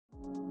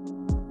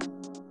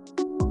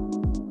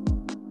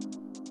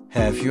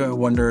Have you ever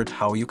wondered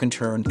how you can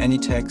turn any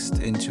text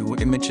into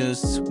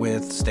images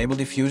with Stable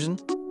Diffusion?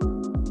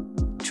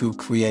 To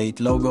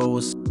create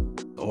logos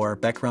or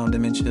background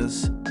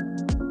images?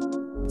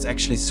 It's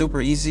actually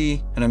super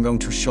easy, and I'm going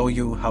to show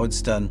you how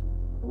it's done.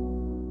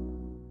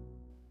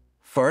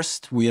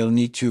 First, we'll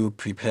need to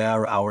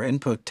prepare our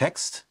input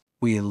text.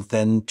 We'll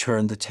then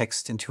turn the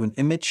text into an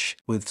image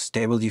with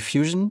Stable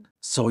Diffusion.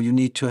 So you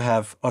need to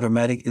have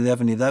automatic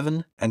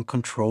 1111 and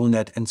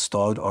ControlNet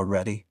installed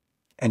already.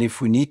 And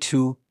if we need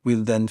to,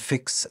 we'll then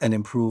fix and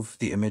improve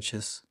the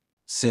images.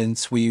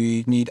 Since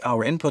we need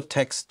our input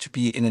text to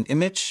be in an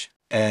image,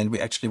 and we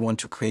actually want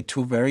to create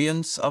two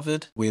variants of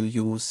it, we'll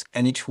use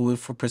any tool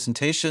for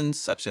presentations,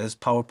 such as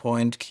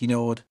PowerPoint,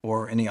 Keynote,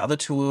 or any other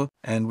tool.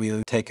 And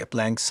we'll take a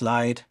blank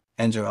slide,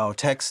 enter our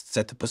text,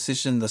 set the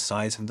position, the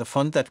size, and the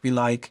font that we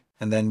like.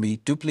 And then we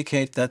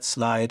duplicate that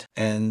slide,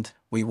 and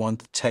we want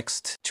the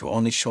text to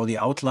only show the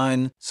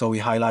outline. So we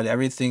highlight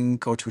everything,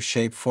 go to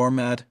Shape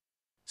Format,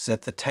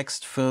 set the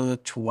text fill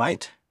to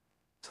white,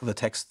 so the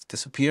text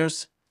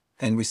disappears.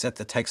 And we set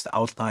the text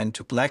outline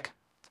to black.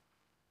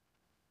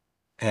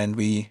 And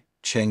we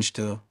change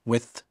the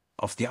width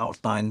of the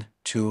outline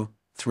to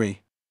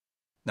 3.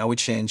 Now we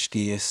change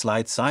the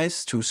slide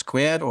size to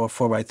squared or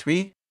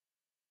 4:3.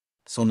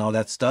 So now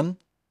that's done.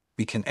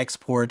 We can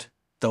export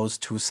those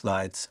two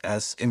slides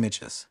as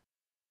images.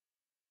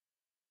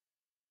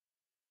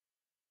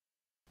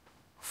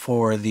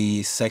 For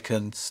the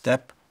second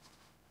step,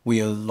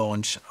 we'll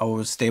launch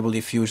our Stable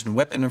Diffusion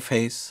web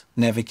interface,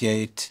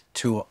 navigate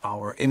to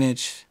our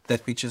image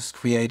that we just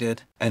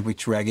created, and we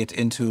drag it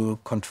into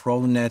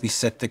ControlNet. We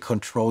set the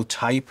control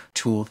type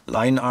to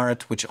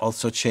Lineart, which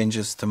also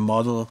changes the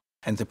model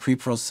and the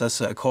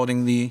preprocessor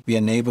accordingly. We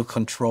enable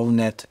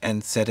ControlNet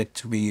and set it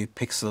to be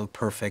pixel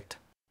perfect.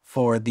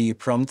 For the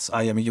prompts,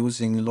 I am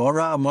using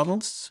LoRa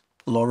models.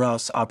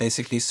 LoRa's are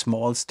basically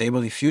small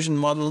Stable Diffusion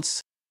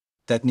models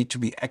that need to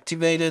be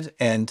activated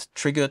and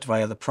triggered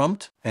via the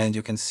prompt. And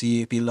you can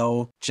see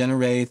below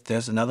generate,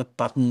 there's another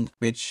button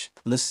which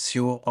lists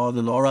you all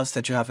the LoRa's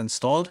that you have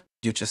installed.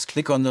 You just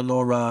click on the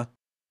LoRa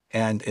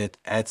and it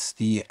adds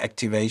the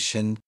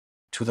activation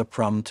to the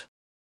prompt.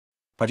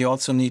 But you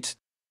also need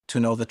to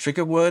know the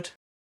trigger word,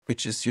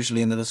 which is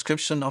usually in the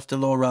description of the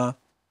LoRa.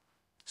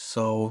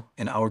 So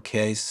in our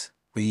case,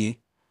 we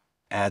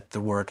add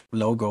the word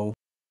logo.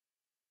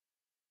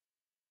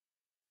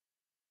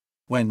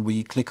 When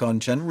we click on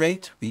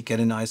generate, we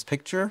get a nice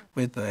picture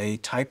with a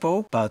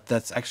typo, but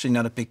that's actually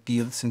not a big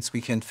deal since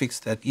we can fix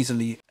that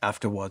easily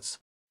afterwards.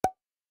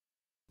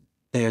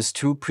 There's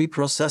two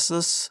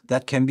preprocessors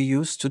that can be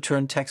used to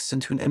turn text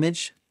into an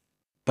image,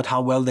 but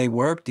how well they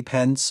work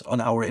depends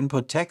on our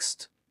input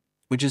text,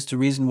 which is the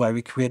reason why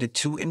we created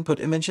two input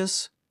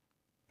images.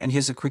 And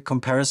here's a quick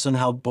comparison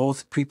how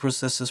both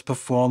preprocessors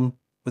perform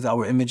with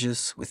our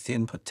images with the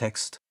input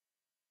text.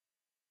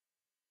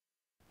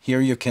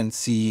 Here you can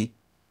see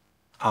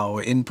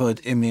our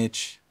input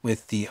image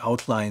with the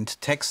outlined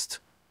text,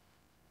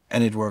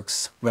 and it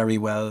works very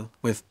well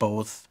with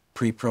both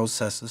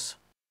preprocessors.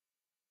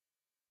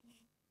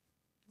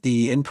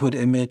 The input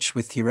image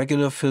with the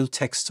regular filled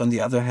text, on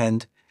the other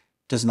hand,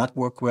 does not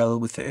work well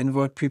with the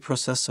Invert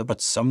preprocessor,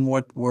 but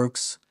somewhat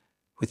works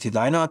with the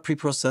Lineart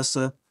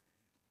preprocessor.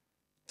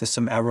 There's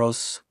some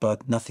errors,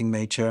 but nothing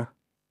major.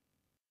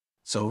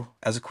 So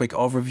as a quick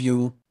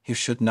overview, you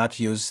should not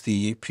use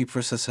the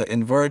preprocessor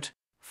Invert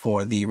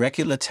for the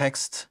regular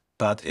text,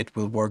 but it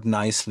will work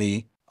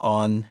nicely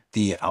on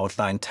the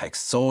outline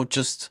text. So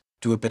just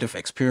do a bit of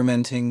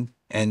experimenting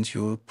and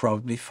you'll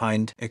probably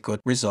find a good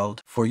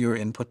result for your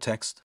input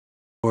text.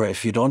 Or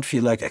if you don't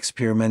feel like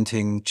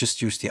experimenting,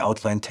 just use the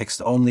outline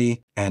text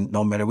only, and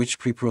no matter which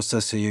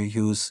preprocessor you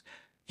use,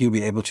 you'll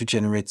be able to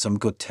generate some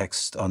good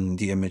text on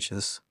the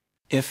images.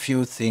 If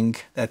you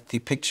think that the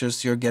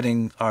pictures you're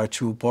getting are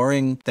too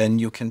boring, then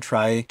you can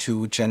try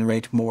to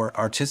generate more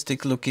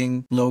artistic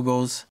looking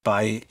logos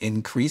by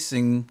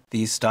increasing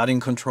the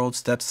starting control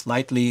step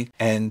slightly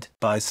and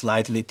by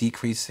slightly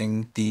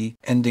decreasing the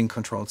ending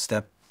control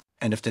step.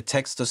 And if the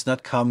text does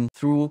not come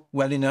through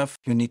well enough,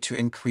 you need to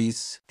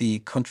increase the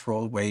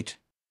control weight.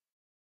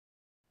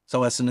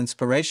 So as an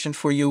inspiration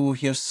for you,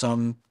 here's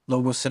some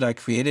logos that I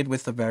created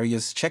with the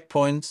various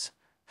checkpoints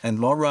and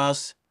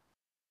LoRa's.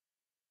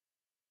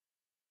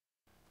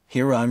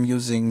 Here I'm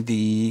using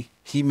the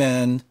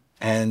He-Man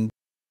and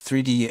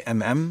 3D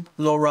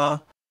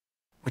LoRa,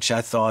 which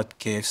I thought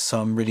gave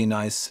some really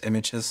nice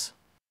images.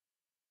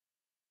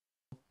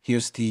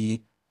 Here's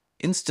the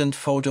instant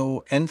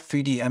photo and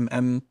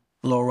 3D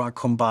LoRa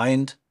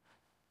combined,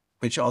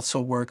 which also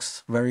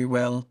works very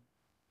well.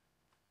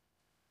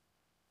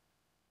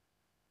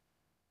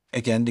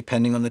 Again,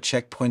 depending on the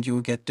checkpoint, you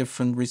will get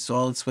different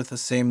results with the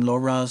same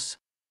LoRa's.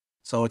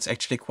 So it's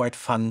actually quite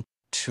fun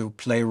to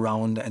play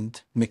around and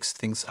mix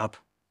things up.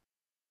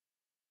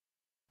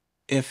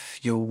 If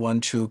you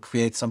want to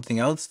create something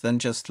else than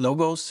just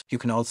logos, you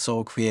can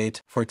also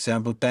create, for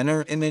example,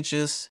 banner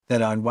images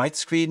that are in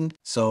widescreen.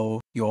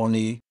 So you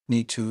only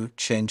need to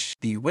change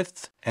the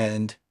width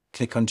and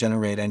click on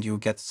generate and you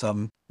get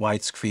some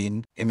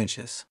widescreen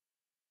images.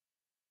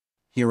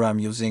 Here I'm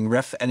using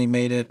ref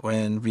animated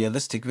and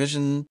realistic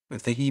vision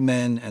with the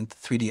He-Man and the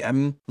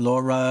 3DM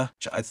LoRa,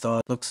 which I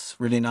thought looks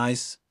really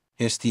nice.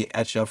 Here's the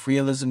Edge of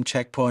Realism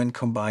checkpoint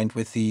combined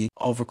with the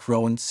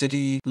overgrown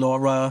city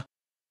LoRa,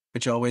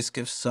 which always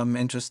gives some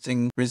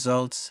interesting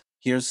results.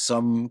 Here's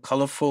some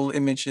colorful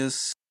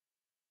images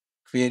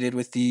created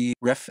with the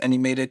ref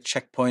animated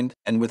checkpoint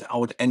and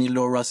without any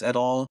LoRas at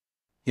all.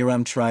 Here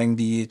I'm trying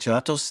the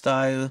gelato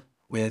style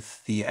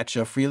with the Edge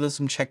of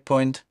Realism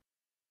checkpoint.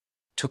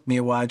 Took me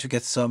a while to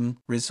get some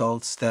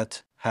results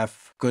that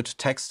have good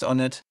text on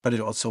it, but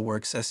it also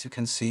works, as you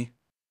can see.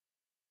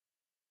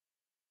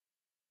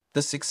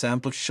 This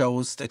example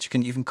shows that you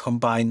can even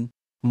combine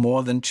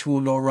more than two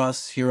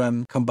LoRas. Here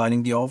I'm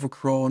combining the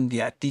overgrown,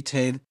 the add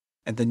detail,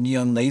 and the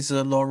neon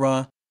laser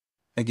LoRa.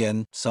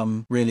 Again,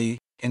 some really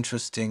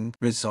interesting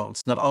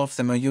results. Not all of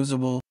them are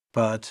usable,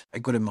 but a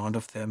good amount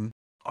of them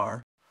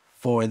are.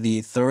 For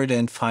the third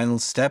and final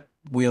step,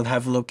 we'll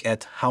have a look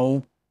at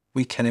how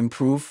we can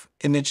improve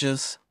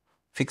images,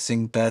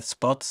 fixing bad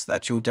spots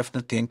that you'll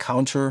definitely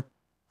encounter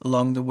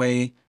along the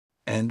way.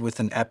 And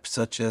with an app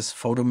such as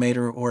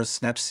Photomator or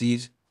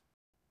Snapseed,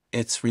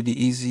 it's really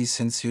easy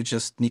since you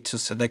just need to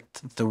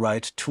select the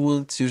right tool.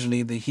 It's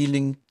usually the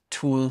healing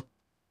tool.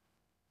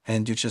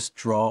 And you just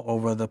draw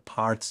over the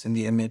parts in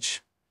the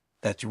image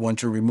that you want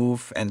to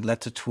remove and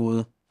let the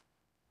tool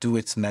do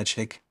its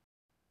magic.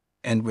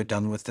 And we're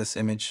done with this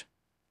image.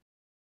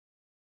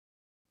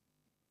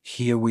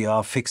 Here we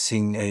are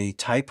fixing a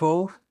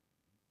typo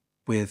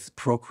with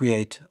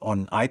Procreate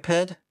on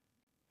iPad.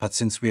 But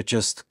since we're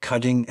just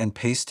cutting and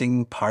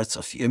pasting parts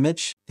of the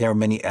image, there are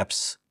many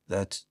apps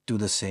that do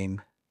the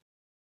same.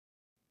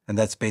 And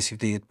that's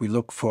basically it. We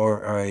look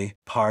for a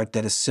part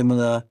that is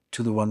similar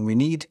to the one we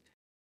need,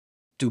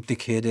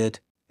 duplicate it,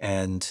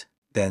 and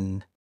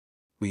then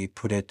we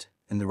put it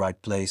in the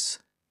right place.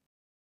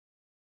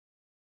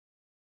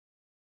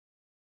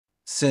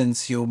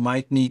 Since you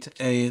might need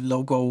a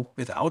logo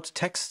without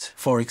text,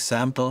 for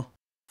example,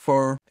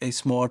 for a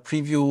small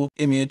preview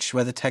image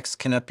where the text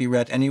cannot be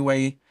read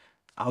anyway,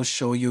 I'll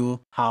show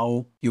you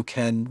how you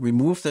can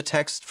remove the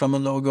text from a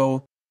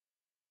logo.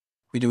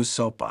 We do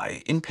so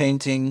by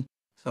inpainting.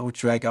 So we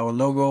drag our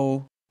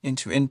logo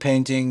into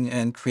inpainting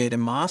and create a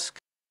mask.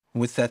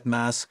 With that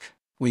mask,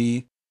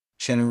 we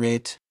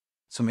generate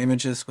some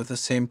images with the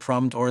same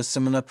prompt or a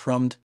similar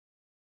prompt.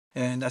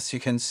 And as you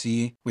can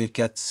see, we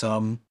get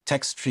some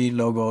text tree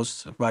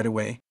logos right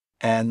away.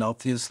 And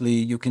obviously,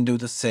 you can do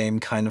the same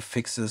kind of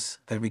fixes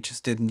that we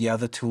just did in the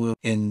other tool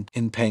in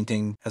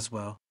painting as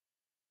well.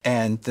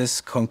 And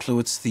this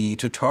concludes the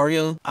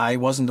tutorial. I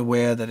wasn't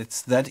aware that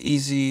it's that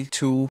easy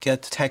to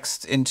get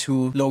text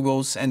into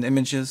logos and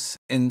images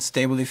in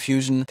Stable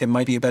Diffusion. There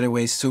might be a better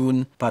way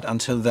soon, but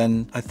until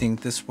then, I think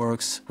this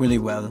works really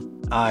well.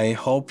 I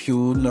hope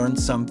you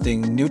learned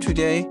something new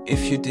today.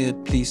 If you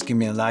did, please give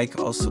me a like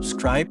or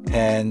subscribe.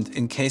 And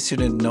in case you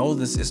didn't know,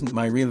 this isn't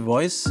my real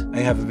voice. I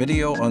have a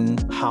video on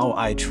how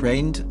I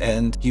trained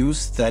and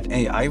used that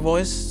AI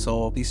voice,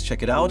 so please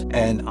check it out,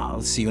 and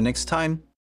I'll see you next time.